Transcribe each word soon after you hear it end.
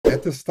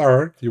At the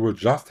start, you will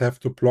just have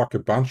to block a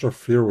bunch of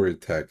flurry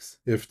attacks.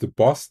 If the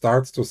boss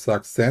starts to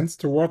suck sense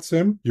towards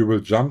him, you will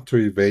jump to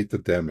evade the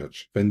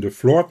damage. When the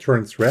floor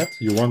turns red,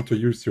 you want to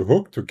use your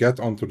hook to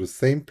get onto the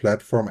same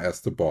platform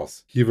as the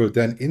boss. He will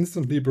then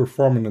instantly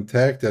perform an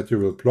attack that you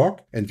will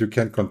block, and you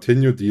can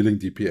continue dealing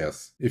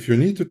DPS. If you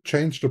need to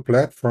change the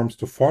platforms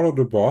to follow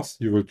the boss,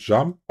 you will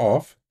jump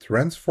off,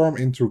 transform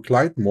into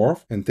Glide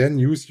Morph, and then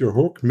use your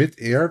hook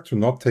mid-air to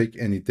not take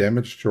any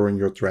damage during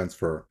your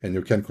transfer, and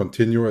you can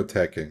continue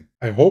attacking.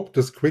 I hope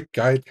this quick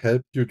guide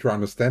helped you to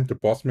understand the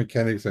boss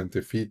mechanics and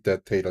defeat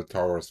that Taedal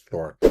Tower's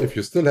floor. If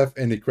you still have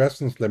any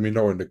questions, let me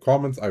know in the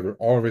comments. I will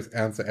always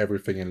answer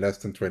everything in less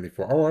than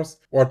 24 hours.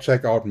 Or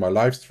check out my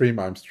live stream.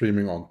 I'm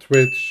streaming on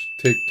Twitch,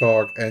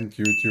 TikTok, and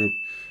YouTube.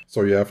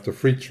 So you have the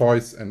free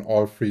choice and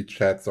all free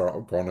chats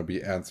are gonna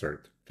be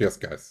answered. Cheers,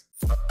 guys.